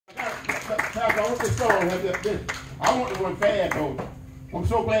want this song like this. I want the one fast though. I'm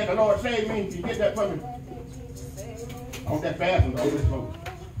so glad the Lord saved me. Can you get that for me? I want that fast one. Oh, this slow.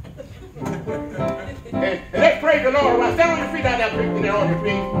 And let's praise the Lord. While stand on your feet out there, and on your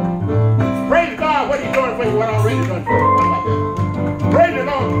feet. Praise God what He's doing for you, what already done for you. Praise the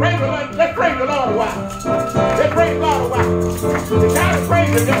Lord. Praise the Lord. Let's praise the Lord a while. Let's praise God a while. It's time to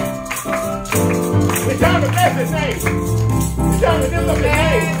praise Him. It's time to bless His name. It's time to lift up His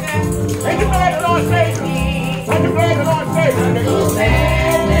name. Ain't you glad the Lord saved you? Ain't you glad the Lord saved you? I'm so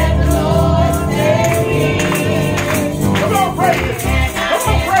glad that the Lord saved me. Come on, praise Him. Come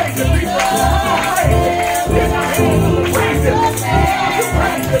on, praise Him, people. Come on, praise Him. Lift our hands and praise Him.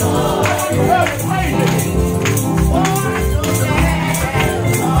 Praise Him.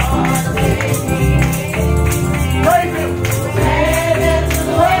 Praise Him. Praise Him. Praise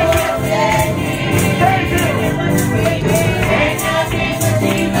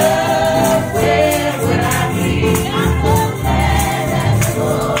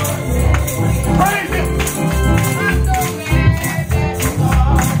Him.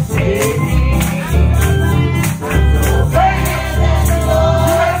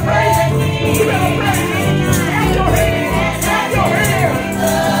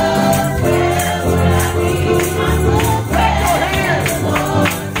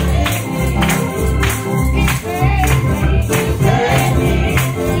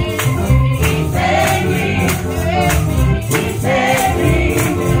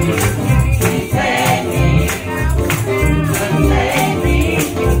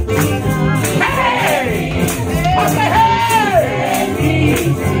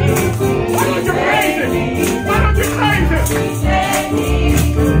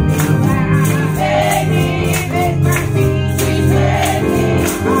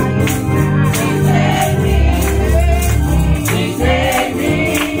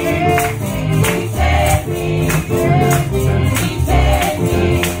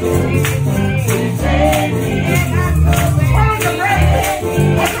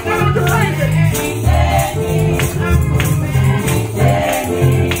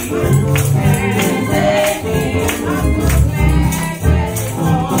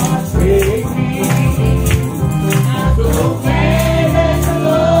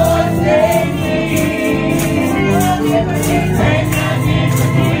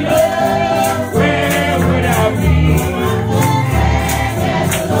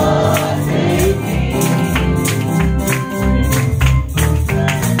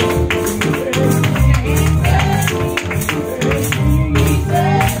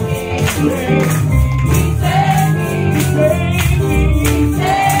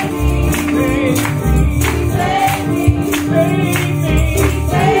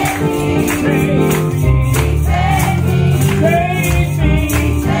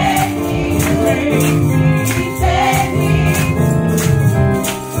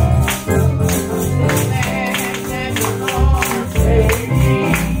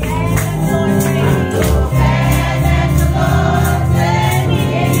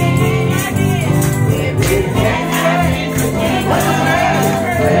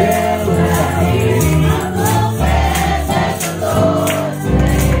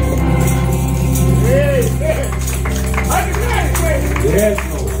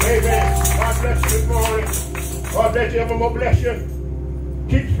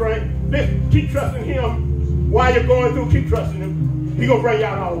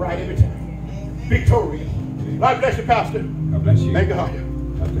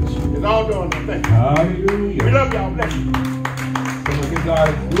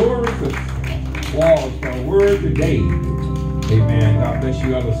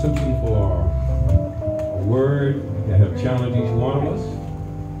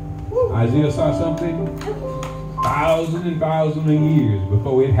 Isaiah saw something thousands and thousands of years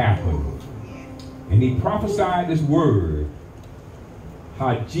before it happened. And he prophesied this word,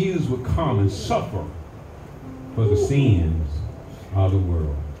 how Jesus would come and suffer for the sins of the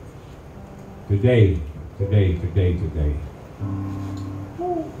world. Today,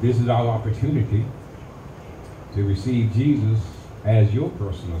 this is our opportunity to receive Jesus as your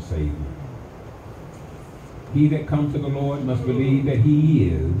personal Savior. He that comes to the Lord must believe that He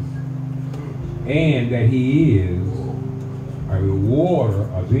is, and that He is a rewarder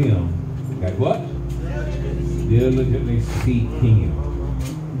of them that what? Diligently seek Him.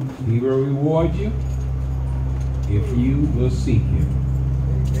 He will reward you if you will seek Him.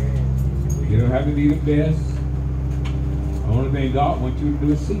 You don't have to be the best. The only thing God wants you to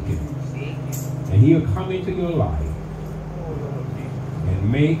do is seek Him. And He'll come into your life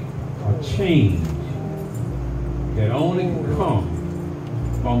and make a change that only can come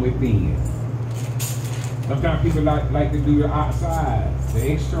from within. Sometimes people like to do the outside,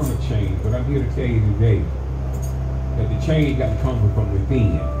 the external change, but I'm here to tell you today that the change got to come from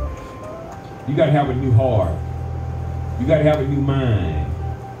within. You got to have a new heart. You got to have a new mind.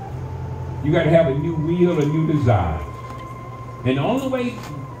 You got to have a new will, a new desire. And the only way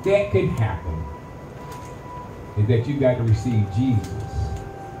that can happen is that you got to receive Jesus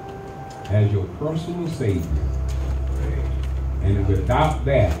as your personal Savior. And without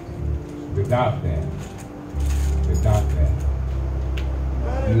that,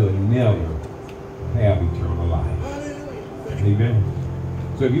 you'll never have eternal life. Amen.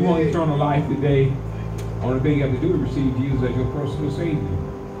 So if you want eternal life today, the only thing you have to do is receive Jesus as your personal Savior.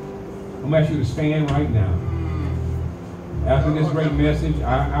 I'm going to ask you to stand right now. After this great message,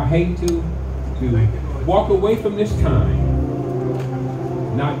 I hate to walk away from this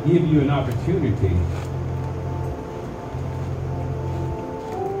time, not give you an opportunity.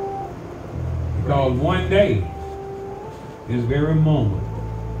 Because one day, this very moment,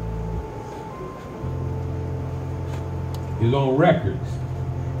 is on records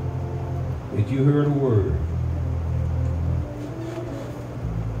that you heard a word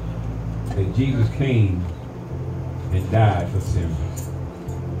that Jesus came and died for sinners.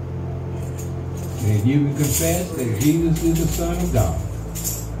 And if you can confess that Jesus is the Son of God,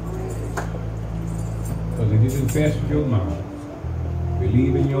 because if you confess with your mouth,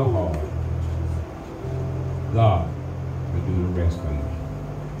 believe in your heart, God will do the rest for you.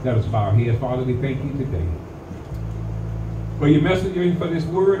 Let us bow our heads. Father, we thank you today for your messenger and for this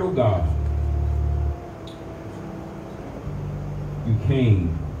word, oh God. You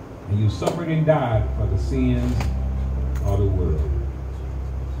came and you suffered and died for the sins of the world.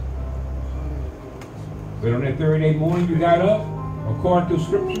 But on that third day morning, you got up, according to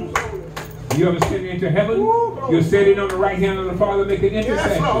scriptures. You have ascended into heaven. You're sitting on the right hand of the Father, making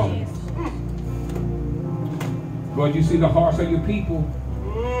intercession. Lord, you see the hearts of your people.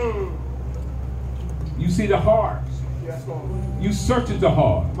 You see the hearts. Yes, Lord. You search the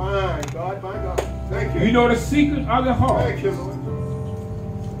heart. My God, my God. Thank you. You know the secret of the heart. Thank you, Lord.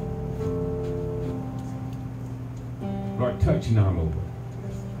 Lord, touch now, Lord.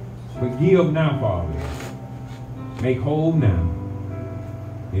 Forgive now, Father. Make whole now.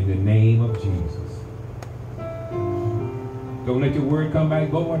 In the name of Jesus. Don't let your word come back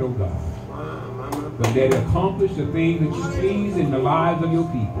void, oh God. But let it accomplish the things that you please in the lives of your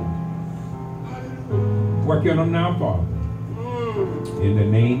people. Work on them now, Father. In the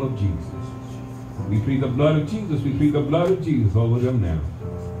name of Jesus. We plead the blood of Jesus. We plead the blood of Jesus over them now.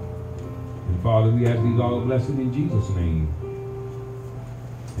 And Father, we ask these all blessed in Jesus' name.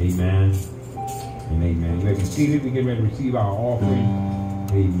 Amen and amen. You may be seated. We get ready to receive our offering.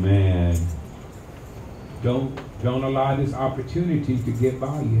 Amen. Don't allow this opportunity to get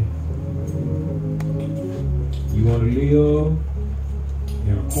by you. You want to live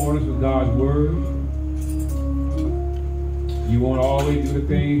in accordance with God's word. You want to always do the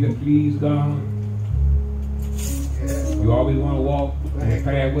things that please God. You always want to walk in the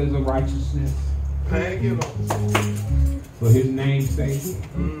pathways of righteousness. Thank you, Lord. For his name's sake.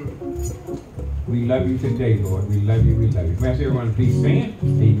 We love you today, Lord. We love you. We love you. Can I ask everyone to please stand?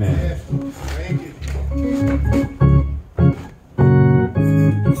 Amen. Yes. Thank you.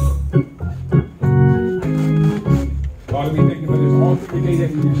 Father, we thank you for this offering today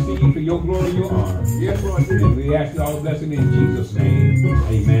that we receive for your glory and your honor. Yes, Lord. And we ask you all blessing in Jesus' name.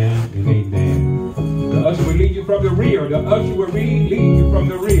 Amen and amen. The usher will lead you from the rear. The usher will lead you from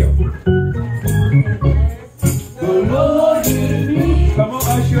the rear. The Lord is me. Come on,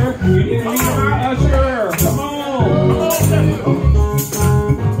 usher. You need to lead our usher. Come on.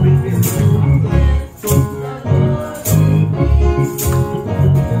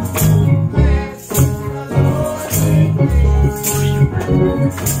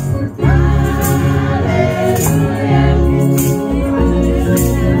 Hallelujah.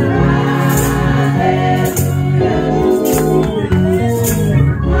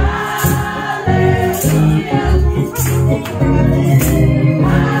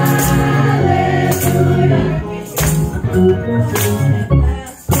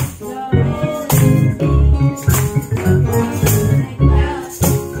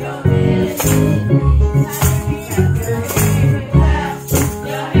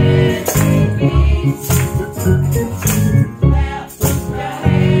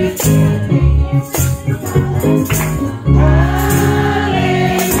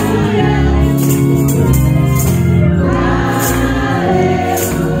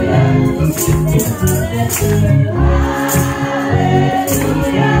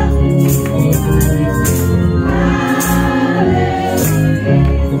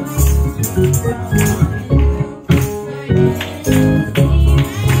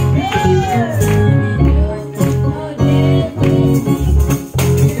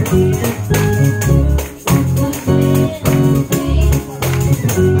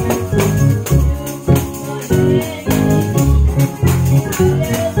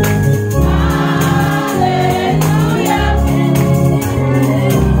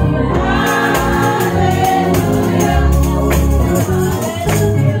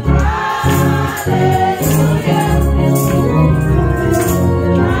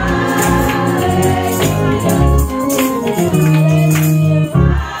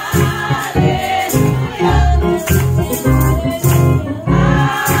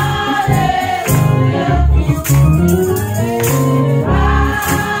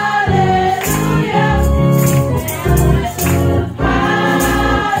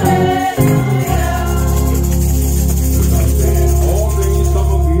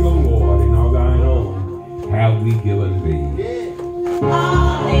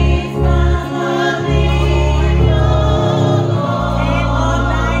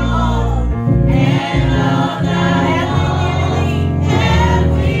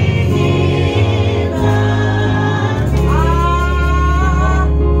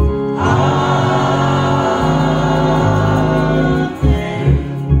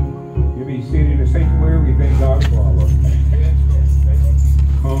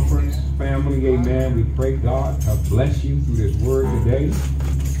 Amen. We pray God to bless you through this word today.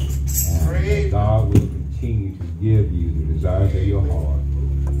 And God will continue to give you the desires of your heart.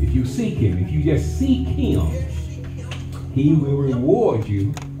 If you seek him, if you just seek him, he will reward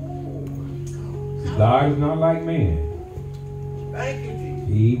you. God is not like man. Thank you, Jesus.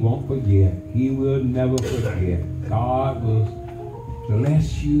 He won't forget. He will never forget. God will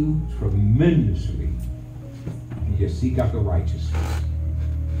bless you tremendously. You just seek out the righteousness.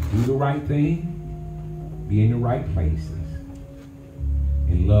 Do the right thing. Be in the right places.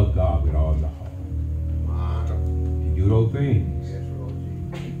 And love God with all your heart. If you do those things,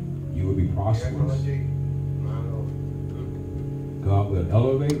 you will be prosperous. God will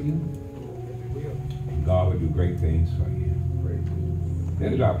elevate you. And God will do great things for you.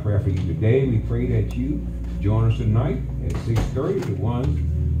 That is our prayer for you today. We pray that you join us tonight at 6:30 to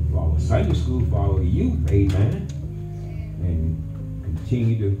 1 for our Sunday school for our youth. Amen. And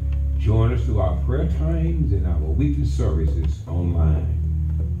continue to join us through our prayer times and our weekly services online.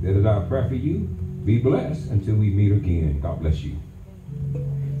 That is our prayer for you. Be blessed until we meet again. God bless you.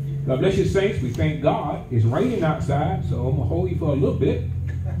 God bless you, saints. We thank God. It's raining outside, so I'm going to hold you for a little bit.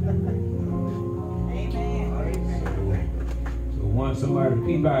 So once somebody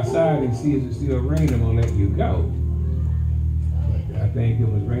peep outside and see if it's still raining, I'm going to let you go. But I think it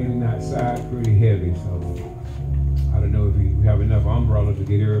was raining outside pretty heavy, so I don't know if we have enough umbrellas to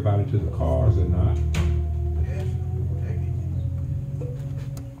get everybody to the cars or not.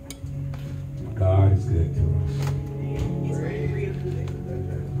 God is good to us.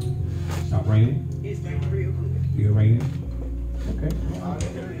 Stop raining? It's been real good. Still raining? Okay.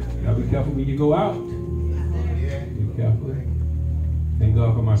 Now be careful when you go out. Be careful. Thank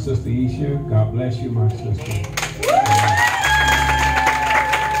God for my sister Isha. God bless you, my sister.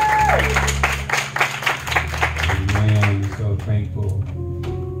 Amen. We're so thankful.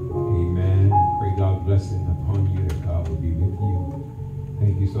 Amen. Pray God's blessing upon you, that God will be with you.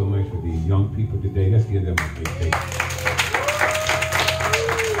 Thank you so much for the young people today. Let's give them a big day.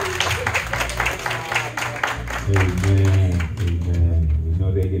 Amen. Amen. We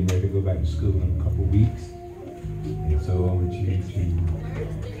know they're getting ready to go back to school in a couple weeks. And so I want you to,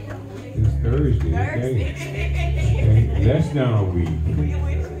 it's Thursday, okay? Okay. Less than a week.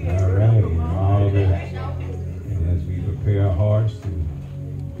 All right. All that. And as we prepare our hearts to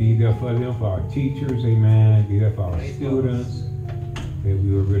be there for them, for our teachers, amen. Be there for our students. That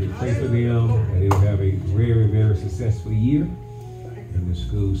we will really pray for them. That they will have a very, very successful year in the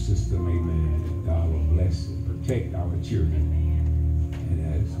school system, amen. And God will bless and protect our children. And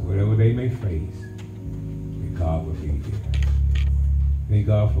as whatever they may face, that God will be there. Thank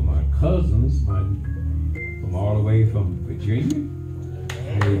God for my cousins, from all the way from Virginia.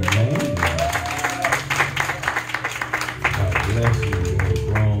 Amen. God bless you. They're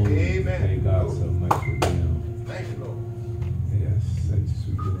grown. Amen. Thank God so much for them. Thank you, Lord. Yes, such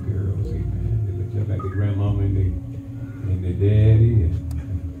sweet little girls, amen. They look just like the grandmama and the daddy and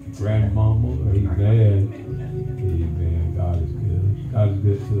grandmama, amen. Amen. God is good. God is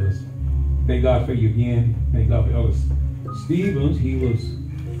good to us. Thank God for you again. Thank God for Elder Stevens. He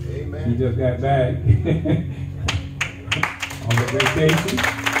just got back on the vacation.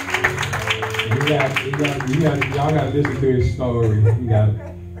 Y'all got to listen to his story.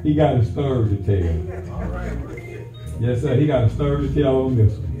 He got a story to tell. All right. Yes, sir. He got a story to tell on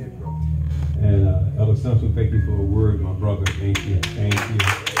this one. And Elder Simpson, thank you for a word, my brother. Thank you. Thank you.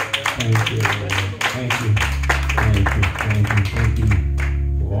 Thank you. Thank you. Thank you. Thank you. Thank you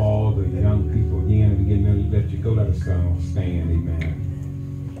for all the young people again and getting ready to let you go. Let us stand. Amen.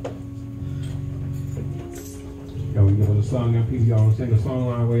 Y'all want to give us a song now, people? Y'all want to sing a song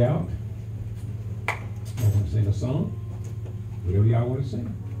on our way out? Y'all want to sing a song? Whatever y'all want to sing.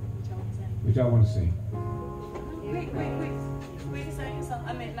 What y'all want to sing? Quick. We can sing your song.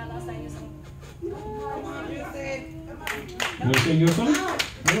 I mean, not sing your song. You want to sing your song?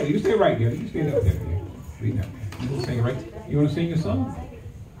 No, you stay right there. You stay up there. You want to sing it right? You want to sing your song?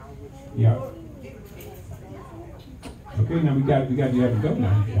 Yeah. Okay, now we got to let him go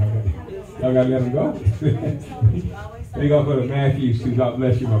now. Y'all got to let him go. Thank God for the Matthews too. God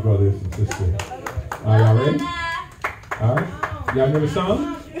bless you, my brothers and sisters. All right, y'all ready? All right. Y'all know the song?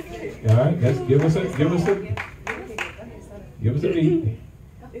 All right. Let's give us a beat.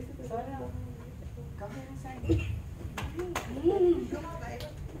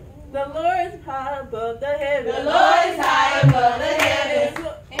 The Lord is high above the heavens. The Lord is high above the heavens,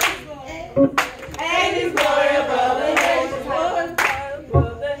 and His glory above the nations. The Lord is high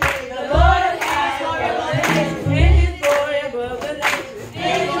above the heavens. The Lord is high above the nations, And His glory above the nations.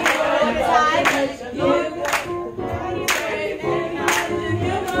 and His glory above the nations. Give praise and honor to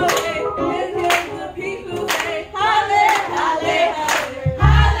Him,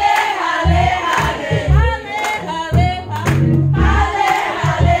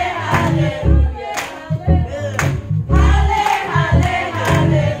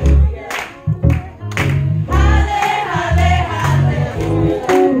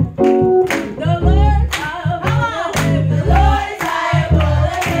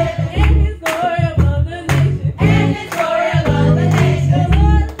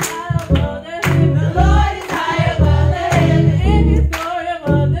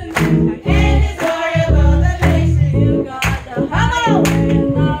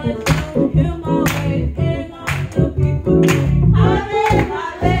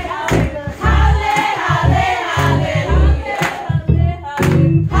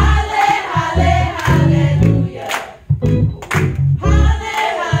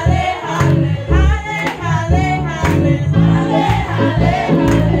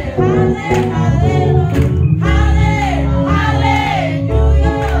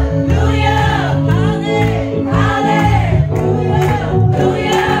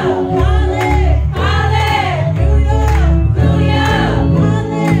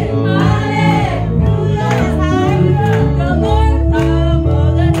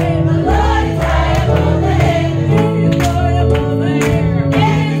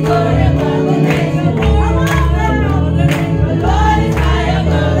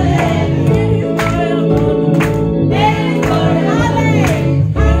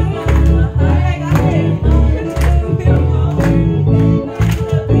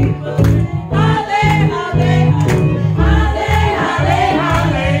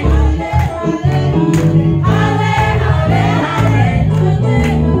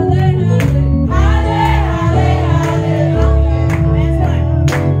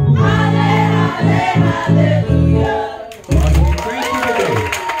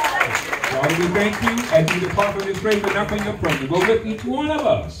 But not from your presence. Go with each one of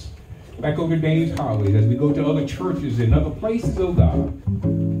us back over Dave's highways as we go to other churches and other places, oh God.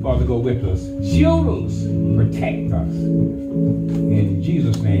 Father, go with us. Shield us. Protect us. In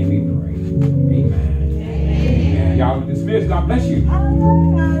Jesus' name we pray. Amen. Amen. Y'all are dismissed. God bless you.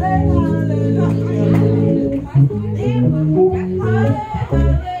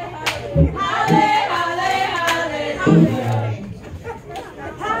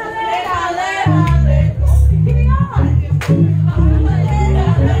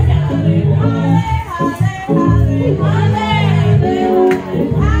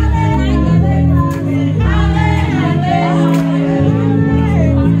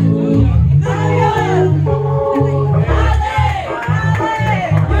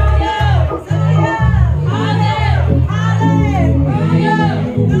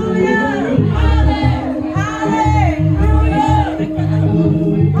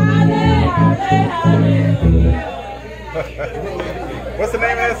 What's the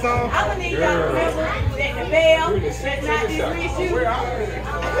name of that song? I'm gonna need y'all to remember that the bell does not dismiss you.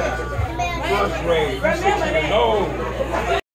 First grade. Remember that. No.